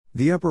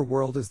The Upper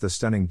World is the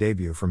stunning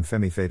debut from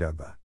Femi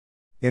Fadugba.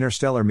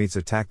 Interstellar meets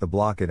Attack the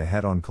Block in a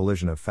head-on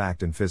collision of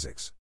fact and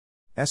physics.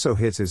 Esso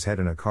hits his head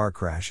in a car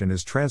crash and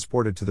is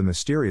transported to the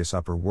mysterious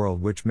upper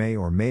world, which may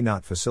or may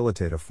not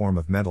facilitate a form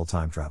of mental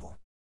time travel.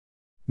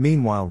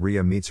 Meanwhile,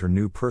 Ria meets her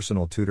new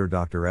personal tutor,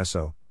 Dr.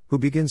 Esso, who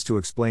begins to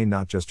explain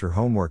not just her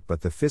homework but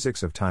the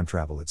physics of time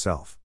travel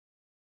itself.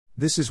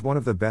 This is one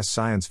of the best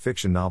science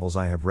fiction novels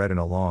I have read in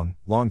a long,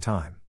 long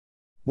time.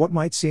 What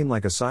might seem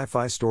like a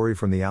sci-fi story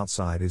from the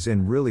outside is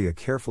really a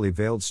carefully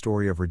veiled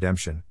story of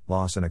redemption,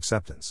 loss and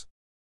acceptance.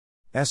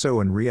 Esso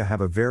and Ria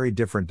have a very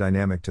different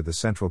dynamic to the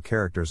central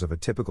characters of a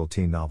typical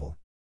teen novel.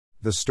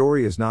 The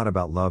story is not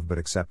about love but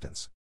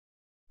acceptance.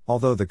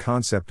 Although the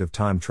concept of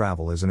time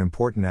travel is an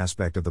important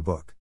aspect of the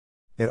book,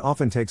 it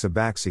often takes a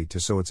backseat to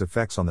so its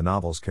effects on the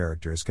novel's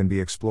characters can be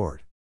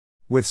explored.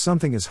 With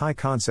something as high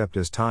concept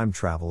as time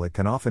travel, it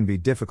can often be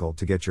difficult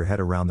to get your head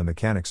around the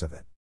mechanics of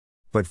it.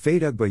 But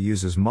Fadugba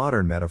uses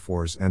modern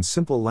metaphors and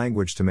simple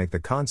language to make the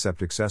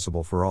concept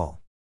accessible for all.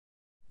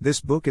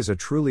 This book is a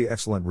truly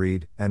excellent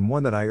read, and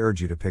one that I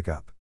urge you to pick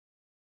up.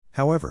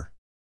 However,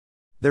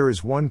 there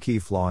is one key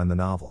flaw in the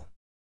novel: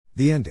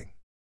 the ending.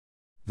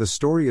 The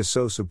story is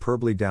so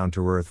superbly down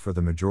to earth for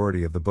the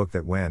majority of the book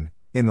that when,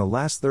 in the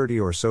last 30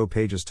 or so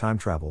pages, time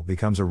travel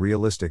becomes a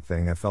realistic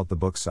thing, I felt the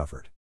book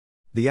suffered.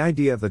 The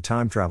idea of the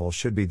time travel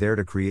should be there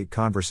to create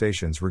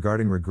conversations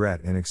regarding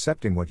regret and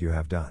accepting what you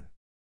have done.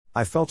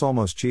 I felt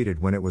almost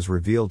cheated when it was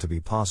revealed to be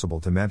possible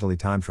to mentally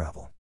time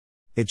travel.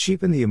 It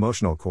cheapened the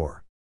emotional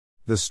core.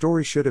 The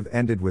story should have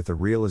ended with the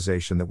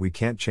realization that we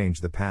can't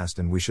change the past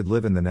and we should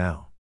live in the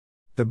now.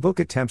 The book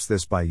attempts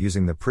this by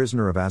using the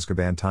Prisoner of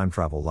Azkaban time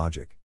travel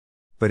logic.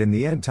 But in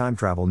the end, time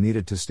travel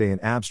needed to stay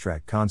an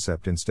abstract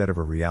concept instead of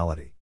a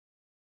reality.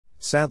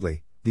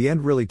 Sadly, the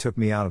end really took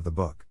me out of the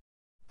book.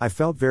 I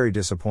felt very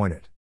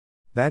disappointed.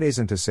 That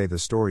isn't to say the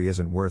story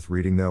isn't worth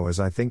reading though, as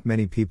I think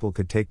many people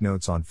could take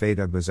notes on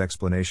Fadugba's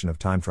explanation of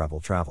time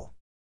travel,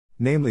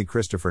 namely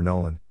Christopher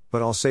Nolan,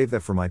 but I'll save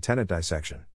that for my Tenet dissection.